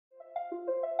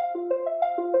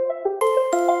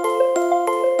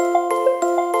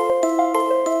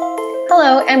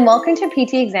Hello and welcome to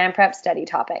PT Exam Prep Study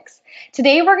Topics.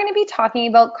 Today we're going to be talking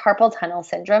about carpal tunnel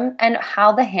syndrome and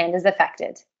how the hand is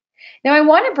affected. Now I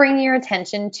want to bring your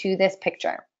attention to this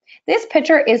picture. This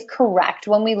picture is correct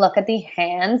when we look at the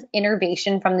hand's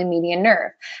innervation from the median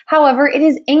nerve. However, it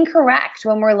is incorrect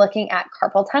when we're looking at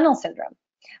carpal tunnel syndrome.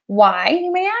 Why,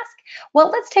 you may ask?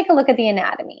 Well, let's take a look at the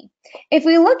anatomy. If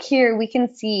we look here, we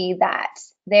can see that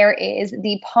there is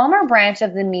the palmar branch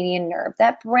of the median nerve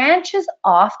that branches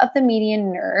off of the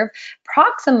median nerve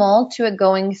proximal to it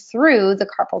going through the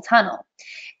carpal tunnel.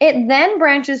 It then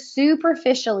branches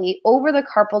superficially over the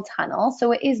carpal tunnel,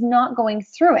 so it is not going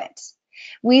through it.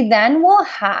 We then will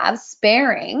have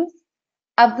sparing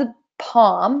of the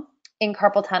palm in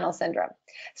carpal tunnel syndrome.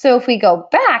 So if we go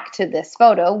back to this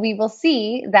photo, we will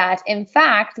see that in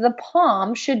fact the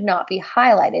palm should not be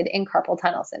highlighted in carpal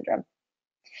tunnel syndrome.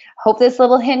 Hope this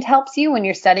little hint helps you when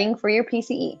you're studying for your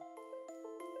PCE.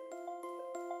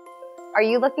 Are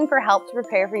you looking for help to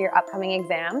prepare for your upcoming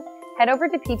exam? Head over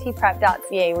to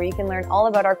ptprep.ca where you can learn all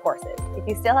about our courses. If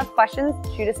you still have questions,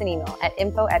 shoot us an email at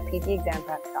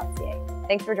info@ptexamprep.ca.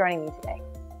 Thanks for joining me today.